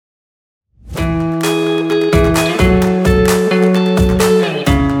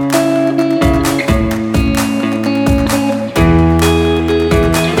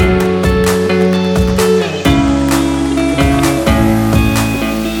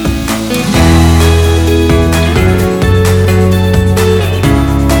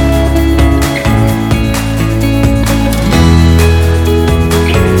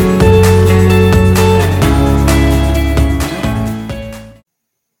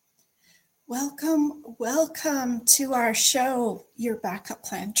Welcome to our show, Your Backup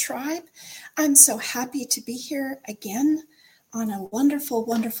Plan Tribe. I'm so happy to be here again on a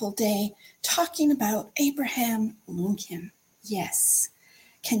wonderful day talking about Abraham Lincoln. Yes.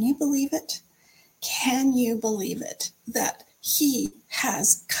 Can you believe it? Can you believe it that he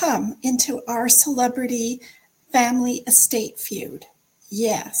has come into our celebrity family estate feud?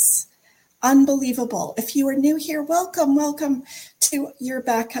 Yes. Unbelievable. If you are new here, welcome to Your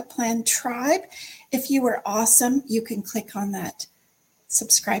Backup Plan Tribe. If you are awesome, you can click on that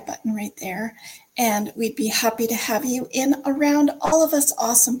subscribe button right there, and we'd be happy to have you in around all of us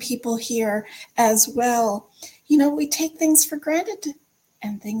awesome people here as well. You know, we take things for granted,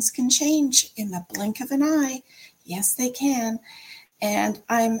 and things can change in the blink of an eye. Yes, they can. And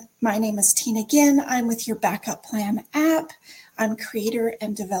my name is Tina Ginn. I'm with Your Backup Plan app. I'm creator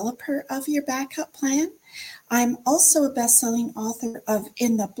and developer of Your Backup Plan. I'm also a best-selling author of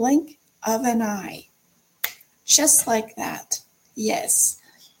In the Blink of an Eye. Just like that. Yes,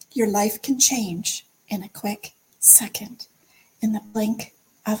 your life can change in a quick second, in the blink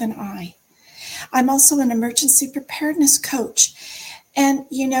of an eye. I'm also an emergency preparedness coach. And,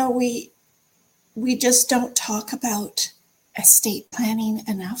 you know, we just don't talk about estate planning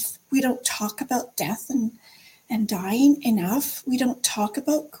enough. We don't talk about death and dying enough. We don't talk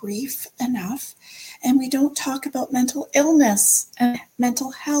about grief enough. And we don't talk about mental illness and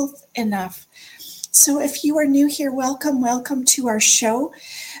mental health enough. So if you are new here, welcome to our show.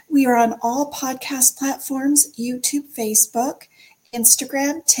 We are on all podcast platforms, YouTube, Facebook,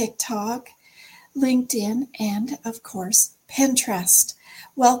 Instagram, TikTok, LinkedIn, and of course, Pinterest.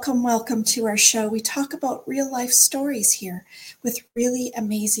 Welcome to our show. We talk about real life stories here with really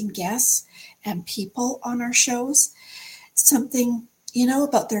amazing guests and people on our shows. Something, you know,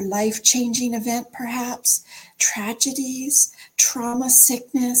 about their life-changing event, perhaps, tragedies, trauma,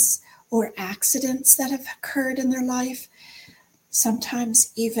 sickness, or accidents that have occurred in their life.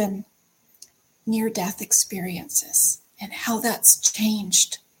 Sometimes even near-death experiences and how that's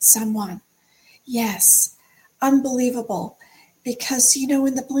changed someone. Yes, unbelievable. Because, you know,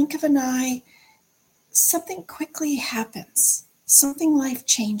 in the blink of an eye, something quickly happens, something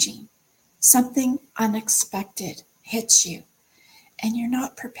life-changing, something unexpected hits you, and you're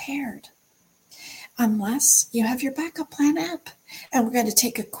not prepared unless you have your Backup Plan app. And we're going to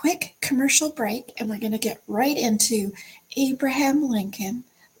take a quick commercial break, and we're going to get right into Abraham Lincoln,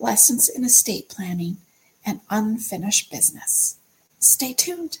 Lessons in Estate Planning, and Unfinished Business. Stay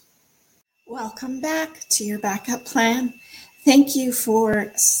tuned. Welcome back to Your Backup Plan. Thank you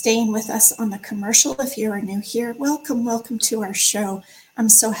for staying with us on the commercial. If you are new here, welcome to our show. I'm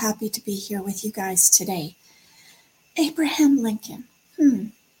so happy to be here with you guys today. Abraham Lincoln.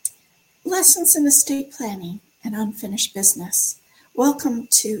 Lessons in Estate Planning and Unfinished Business. Welcome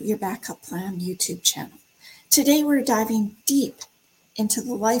to Your Backup Plan YouTube channel. Today we're diving deep into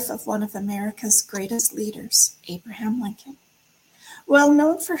the life of one of America's greatest leaders, Abraham Lincoln. Well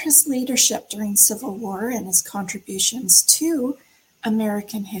known for his leadership during Civil War and his contributions to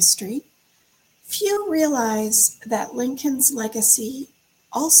American history, few realize that Lincoln's legacy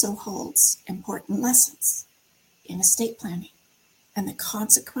also holds important lessons in estate planning and the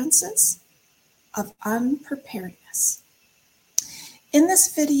consequences of unpreparedness. In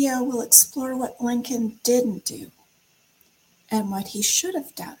this video, we'll explore what Lincoln didn't do and what he should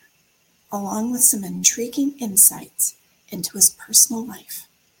have done, along with some intriguing insights into his personal life.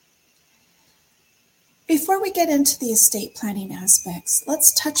 Before we get into the estate planning aspects,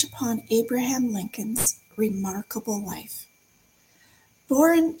 let's touch upon Abraham Lincoln's remarkable life.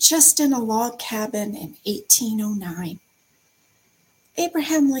 Born just in a log cabin in 1809,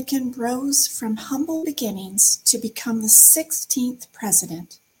 Abraham Lincoln rose from humble beginnings to become the 16th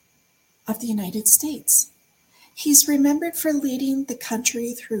President of the United States. He's remembered for leading the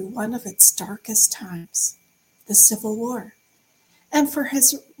country through one of its darkest times, the Civil War, and for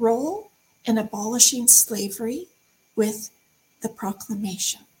his role in abolishing slavery with the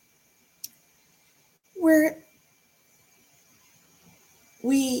Proclamation.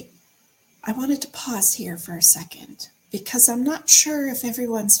 I wanted to pause here for a second because I'm not sure if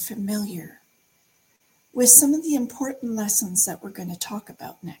everyone's familiar with some of the important lessons that we're going to talk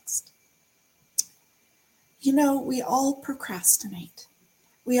about next. You know, we all procrastinate.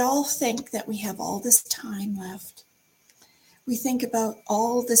 We all think that we have all this time left. We think about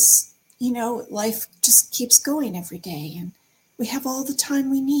all this, you know, life just keeps going every day and we have all the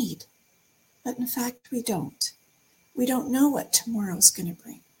time we need. But in fact, we don't. We don't know what tomorrow's going to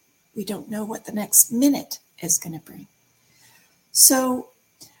bring. We don't know what the next minute is going to bring. So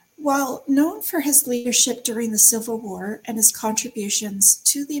While known for his leadership during the Civil War and his contributions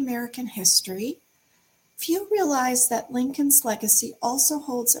to the American history, few realize that Lincoln's legacy also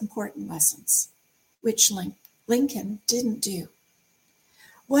holds important lessons, which Lincoln didn't do.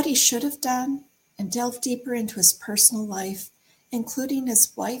 What he should have done, and delve deeper into his personal life, including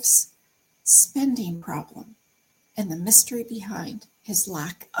his wife's spending problem and the mystery behind his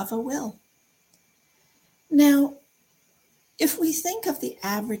lack of a will. Now, if we think of the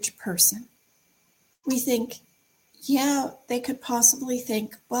average person, we think, yeah, they could possibly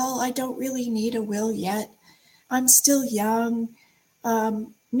think, well, I don't really need a will yet. I'm still young.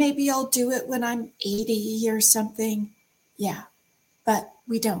 Maybe I'll do it when I'm 80 or something. Yeah, but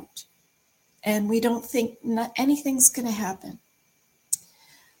we don't. And we don't think anything's going to happen.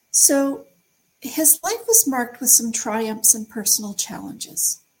 So his life was marked with some triumphs and personal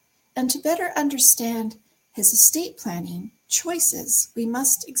challenges. And to better understand his estate planning choices, we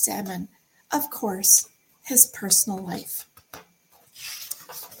must examine, of course, his personal life.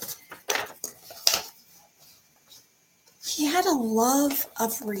 He had a love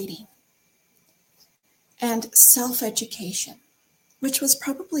of reading and self-education, which was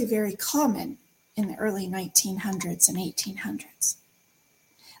probably very common in the early 1900s and 1800s.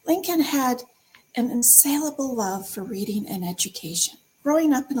 Lincoln had an insatiable love for reading and education.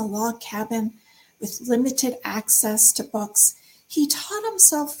 Growing up in a log cabin with limited access to books, he taught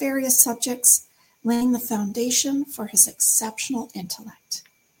himself various subjects, laying the foundation for his exceptional intellect.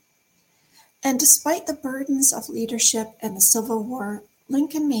 And despite the burdens of leadership and the Civil War,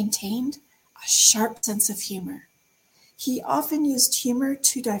 Lincoln maintained a sharp sense of humor. He often used humor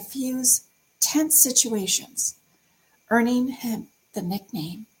to diffuse tense situations, earning him the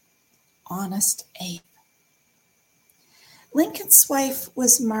nickname Honest Abe. Lincoln's wife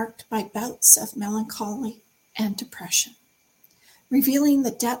was marked by bouts of melancholy and depression, revealing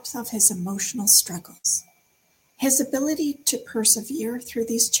the depth of his emotional struggles. His ability to persevere through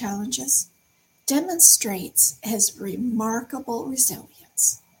these challenges demonstrates his remarkable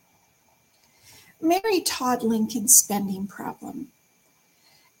resilience. Mary Todd Lincoln's spending problem,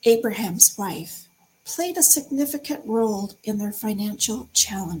 Abraham's wife, played a significant role in their financial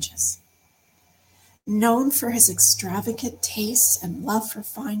challenges. Known for his extravagant tastes and love for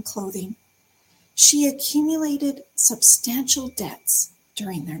fine clothing, she accumulated substantial debts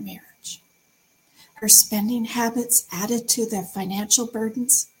during their marriage. Her spending habits added to the financial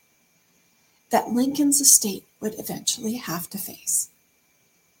burdens that Lincoln's estate would eventually have to face.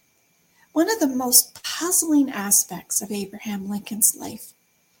 One of the most puzzling aspects of Abraham Lincoln's life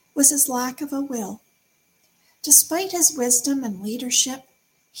was his lack of a will. Despite his wisdom and leadership,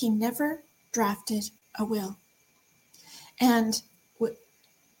 he never drafted a will, and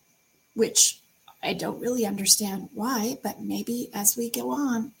which I don't really understand why, but maybe as we go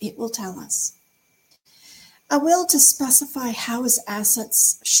on, it will tell us. A will to specify how his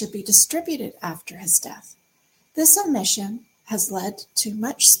assets should be distributed after his death. This omission has led to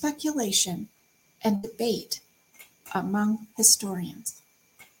much speculation and debate among historians.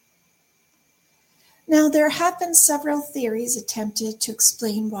 Now, there have been several theories attempted to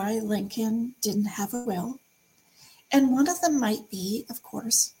explain why Lincoln didn't have a will, and one of them might be, of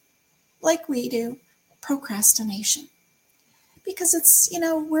course, like we do, procrastination. Because it's,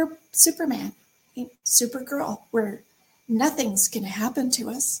 we're Superman, Supergirl, where nothing's going to happen to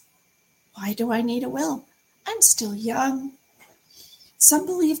us. Why do I need a will? I'm still young. Some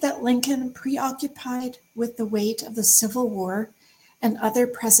believe that Lincoln, preoccupied with the weight of the Civil War and other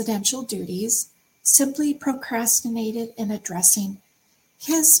presidential duties, simply procrastinated in addressing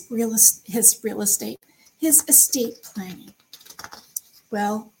his estate planning.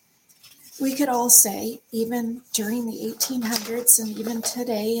 Well, we could all say, even during the 1800s and even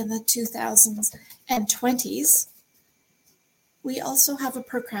today in the 2000s and 20s, we also have a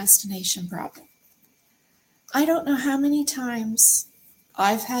procrastination problem. I don't know how many times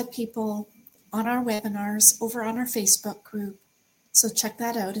I've had people on our webinars over on our Facebook group, so check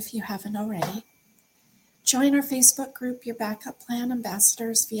that out if you haven't already. Join our Facebook group, Your Backup Plan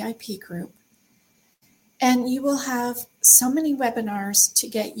Ambassadors VIP group, and you will have so many webinars to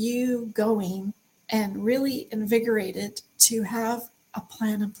get you going and really invigorated to have a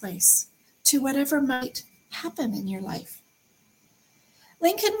plan in place to whatever might happen in your life.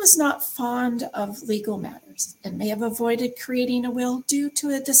 Lincoln was not fond of legal matters and may have avoided creating a will due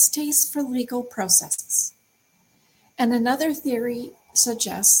to a distaste for legal processes. And another theory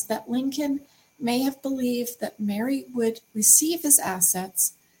suggests that Lincoln may have believed that Mary would receive his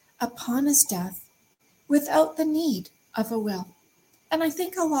assets upon his death without the need of a will. And I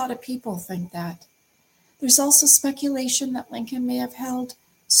think a lot of people think that. There's also speculation that Lincoln may have held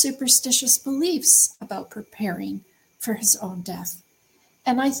superstitious beliefs about preparing for his own death.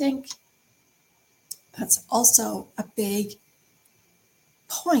 And I think that's also a big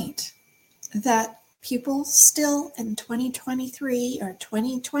point, that people still in 2023 or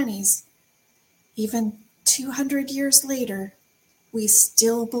 2020s, even 200 years later, we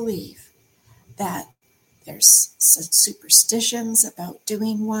still believe that there's superstitions about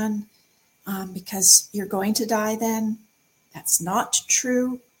doing one because you're going to die then. That's not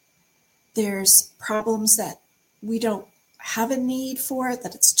true. There's problems that we don't have a need for,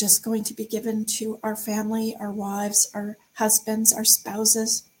 that it's just going to be given to our family, our wives, our husbands, our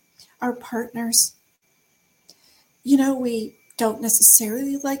spouses, our partners. You know, we don't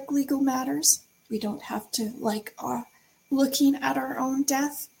necessarily like legal matters. We don't have to like looking at our own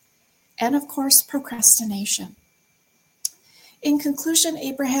death. And of course, procrastination. In conclusion,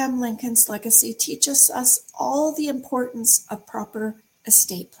 Abraham Lincoln's legacy teaches us all the importance of proper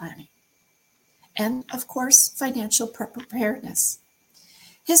estate planning and, of course, financial preparedness.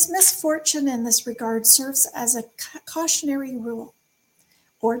 His misfortune in this regard serves as a cautionary rule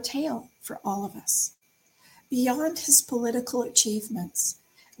or tale for all of us. Beyond his political achievements,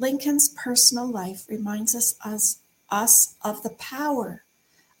 Lincoln's personal life reminds us of the power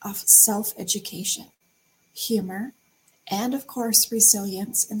of self-education, humor, and of course,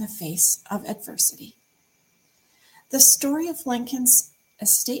 resilience in the face of adversity. The story of Lincoln's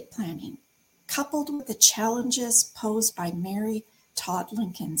estate planning, coupled with the challenges posed by Mary Todd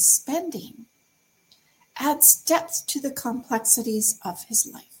Lincoln's spending, adds depth to the complexities of his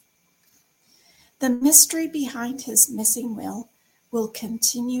life. The mystery behind his missing will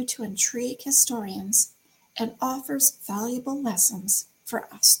continue to intrigue historians and offers valuable lessons for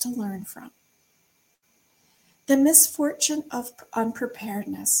us to learn from. The misfortune of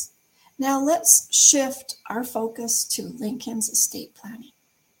unpreparedness. Now let's shift our focus to Lincoln's estate planning,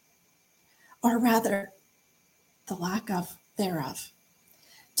 or rather, the lack of thereof.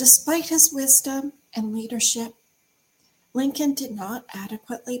 Despite his wisdom and leadership, Lincoln did not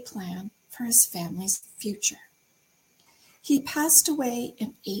adequately plan for his family's future. He passed away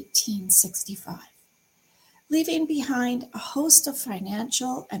in 1865, leaving behind a host of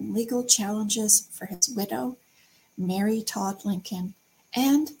financial and legal challenges for his widow, Mary Todd Lincoln,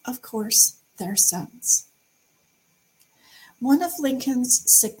 and, of course, their sons. One of Lincoln's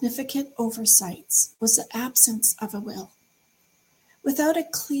significant oversights was the absence of a will. Without a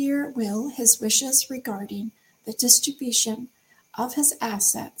clear will, his wishes regarding the distribution of his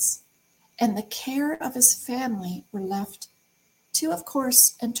assets and the care of his family were left to, of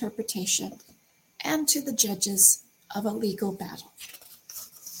course, interpretation and to the judges of a legal battle.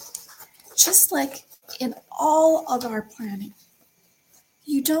 Just like in all of our planning,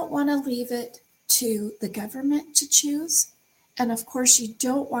 you don't want to leave it to the government to choose, and of course you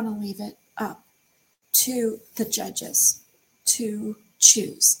don't want to leave it up to the judges to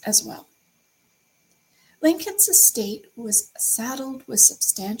choose as well. Lincoln's estate was saddled with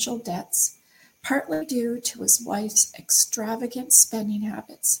substantial debts, partly due to his wife's extravagant spending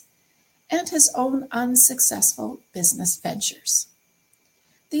habits and his own unsuccessful business ventures.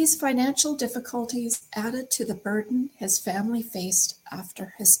 These financial difficulties added to the burden his family faced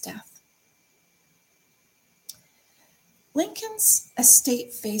after his death. Lincoln's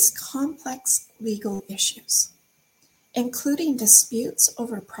estate faced complex legal issues, including disputes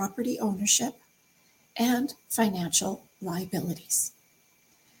over property ownership and financial liabilities.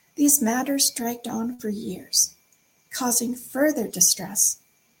 These matters dragged on for years, causing further distress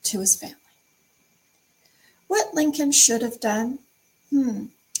to his family. What Lincoln should have done?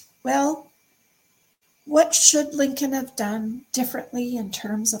 Well, what should Lincoln have done differently in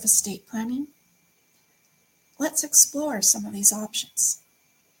terms of estate planning? Let's explore some of these options.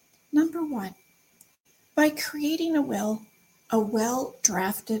 Number one, by creating a will, a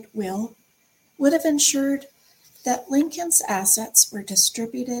well-drafted will would have ensured that Lincoln's assets were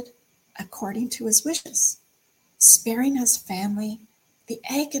distributed according to his wishes, sparing his family the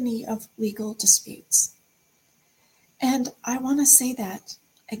agony of legal disputes. And I want to say that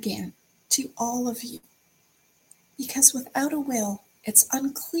again to all of you, because without a will, it's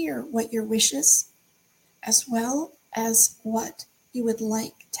unclear what your wishes, as well as what you would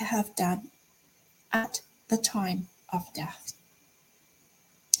like to have done at the time of death.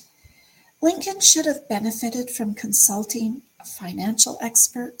 Lincoln should have benefited from consulting financial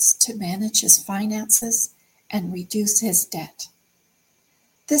experts to manage his finances and reduce his debt.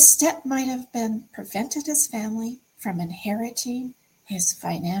 This step might have prevented his family from inheriting his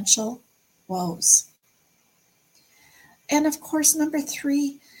financial woes. And of course, number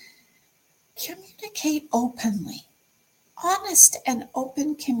three, communicate openly honest and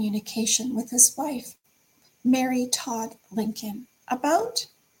open communication with his wife, Mary Todd Lincoln, about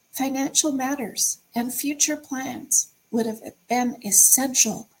financial matters and future plans would have been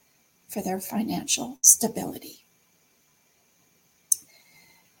essential for their financial stability.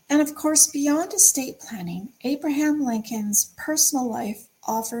 And of course, beyond estate planning, Abraham Lincoln's personal life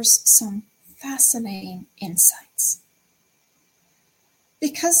offers some fascinating insights.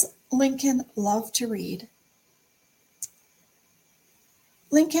 Because Lincoln loved to read,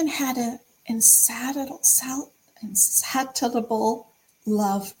 Lincoln had an insatiable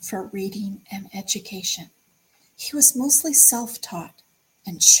love for reading and education. He was mostly self-taught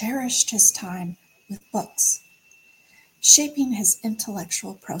and cherished his time with books, shaping his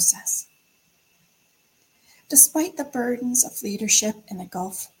intellectual process. Despite the burdens of leadership in the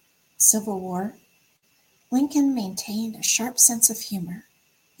Gulf Civil War, Lincoln maintained a sharp sense of humor.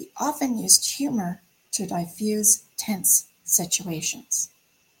 He often used humor to diffuse tense situations.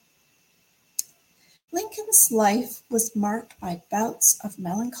 Lincoln's life was marked by bouts of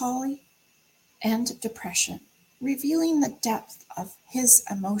melancholy and depression, revealing the depth of his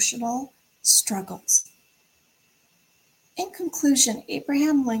emotional struggles. In conclusion,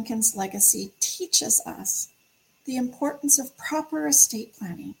 Abraham Lincoln's legacy teaches us the importance of proper estate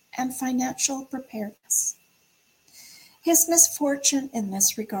planning and financial preparedness. His misfortune in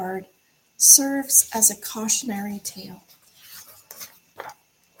this regard serves as a cautionary tale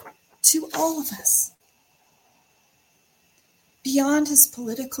to all of us. Beyond his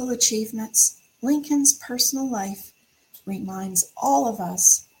political achievements, Lincoln's personal life reminds all of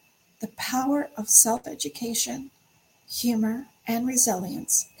us the power of self-education, humor, and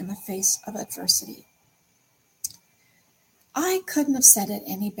resilience in the face of adversity. I couldn't have said it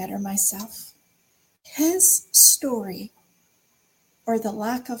any better myself. His story, or the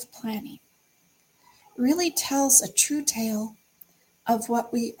lack of planning, really tells a true tale of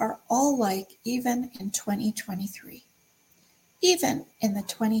what we are all like even in 2023, even in the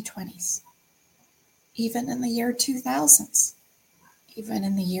 2020s, even in the year 2000s, even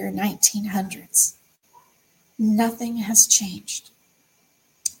in the year 1900s. Nothing has changed.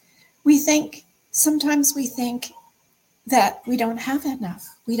 Sometimes we think that we don't have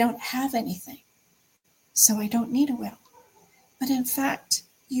enough, we don't have anything, so I don't need a will. But in fact,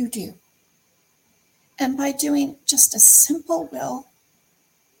 you do. And by doing just a simple will,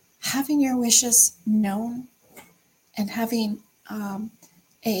 having your wishes known, and having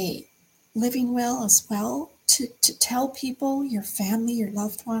a living will as well, to tell people, your family, your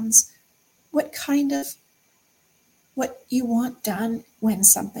loved ones, what you want done when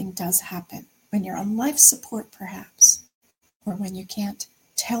something does happen, when you're on life support perhaps, or when you can't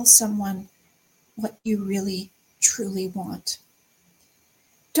tell someone what you really, truly want.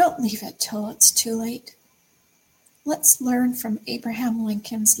 Don't leave it till it's too late. Let's learn from Abraham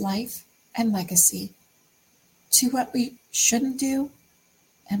Lincoln's life and legacy to what we shouldn't do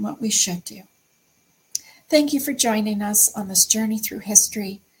and what we should do. Thank you for joining us on this journey through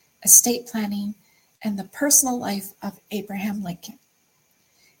history, estate planning, and the personal life of Abraham Lincoln.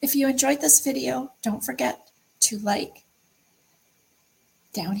 If you enjoyed this video, don't forget to like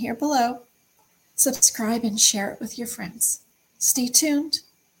down here below, subscribe, and share it with your friends. Stay tuned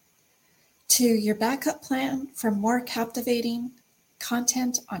to your backup plan for more captivating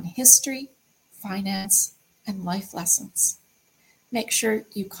content on history, finance, and life lessons. Make sure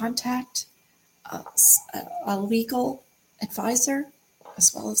you contact a legal advisor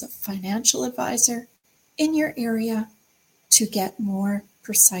as well as a financial advisor in your area to get more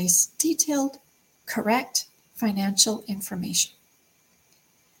precise, detailed, correct financial information.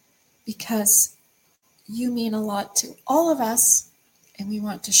 Because you mean a lot to all of us, and we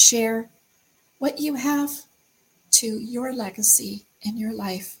want to share what you have to your legacy in your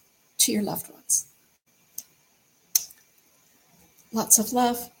life to your loved ones. Lots of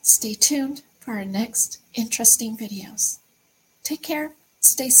love. Stay tuned for our next interesting videos. Take care,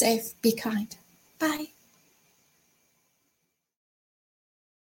 stay safe, be kind. Bye.